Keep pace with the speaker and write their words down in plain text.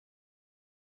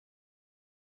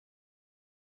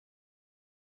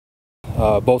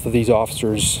Both of these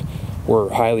officers were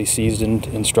highly seasoned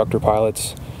instructor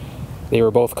pilots. They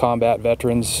were both combat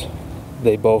veterans.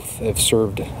 They both have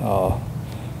served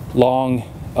long,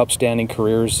 upstanding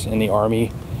careers in the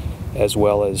Army, as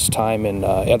well as time in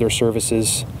other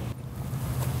services.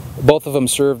 Both of them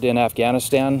served in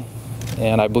Afghanistan,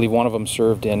 and I believe one of them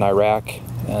served in Iraq,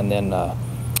 and then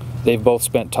they've both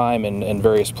spent time in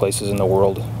various places in the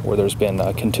world where there's been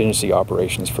contingency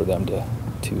operations for them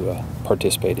to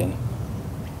participate in.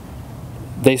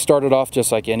 They started off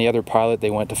just like any other pilot.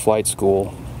 They went to flight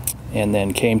school and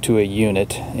then came to a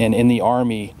unit. And in the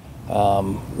Army,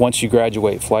 once you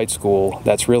graduate flight school,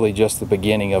 that's really just the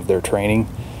beginning of their training.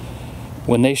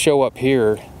 When they show up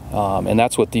here, and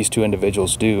that's what these two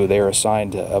individuals do, they are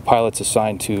assigned, a pilot's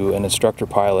assigned to an instructor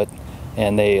pilot,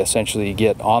 and they essentially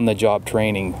get on-the-job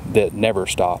training that never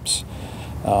stops.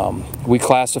 We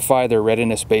classify their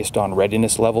readiness based on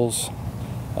readiness levels,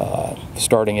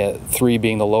 starting at 3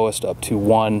 being the lowest, up to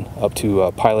 1, up to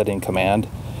pilot in command.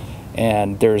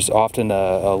 And there's often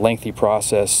a lengthy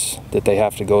process that they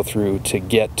have to go through to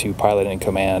get to pilot in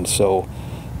command. So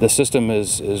the system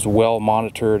is well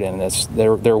monitored, and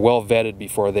they're well vetted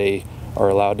before they are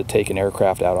allowed to take an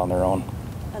aircraft out on their own.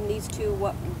 And these two,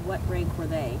 what rank were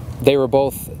they? They were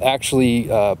both actually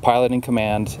pilot in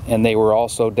command, and they were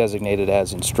also designated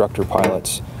as instructor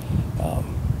pilots,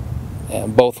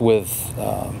 and both with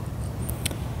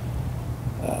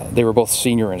they were both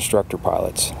senior instructor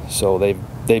pilots, so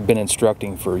they've been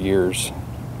instructing for years.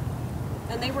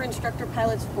 And they were instructor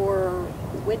pilots for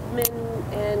Whitman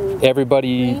and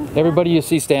everybody you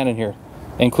see standing here,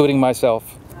 including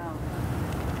myself.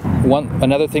 Wow.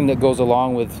 Another thing that goes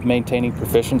along with maintaining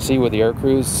proficiency with the air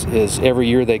crews is every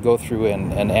year they go through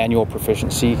an annual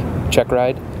proficiency check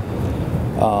ride.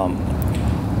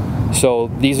 So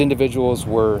these individuals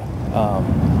were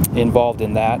involved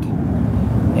in that,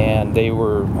 and they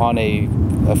were on a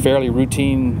fairly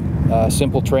routine,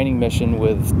 simple training mission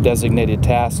with designated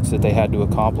tasks that they had to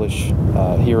accomplish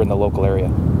here in the local area.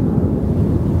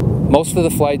 Most of the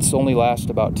flights only last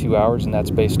about 2 hours, and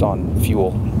that's based on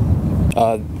fuel.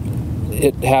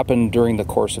 It happened during the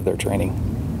course of their training,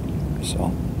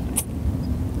 so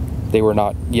they were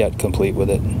not yet complete with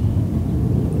it.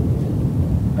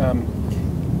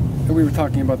 We were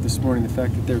talking about this morning the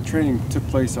fact that their training took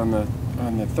place on the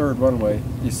 3rd runway,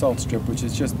 the assault strip, which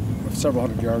is just several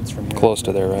hundred yards from here. Close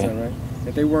to there, right? Is that right?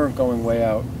 That they weren't going way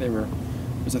out.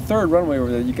 There's a 3rd runway over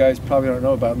there you guys probably don't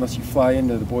know about unless you fly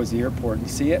into the Boise airport and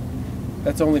see it.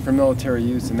 That's only for military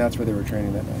use, and that's where they were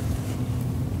training that night.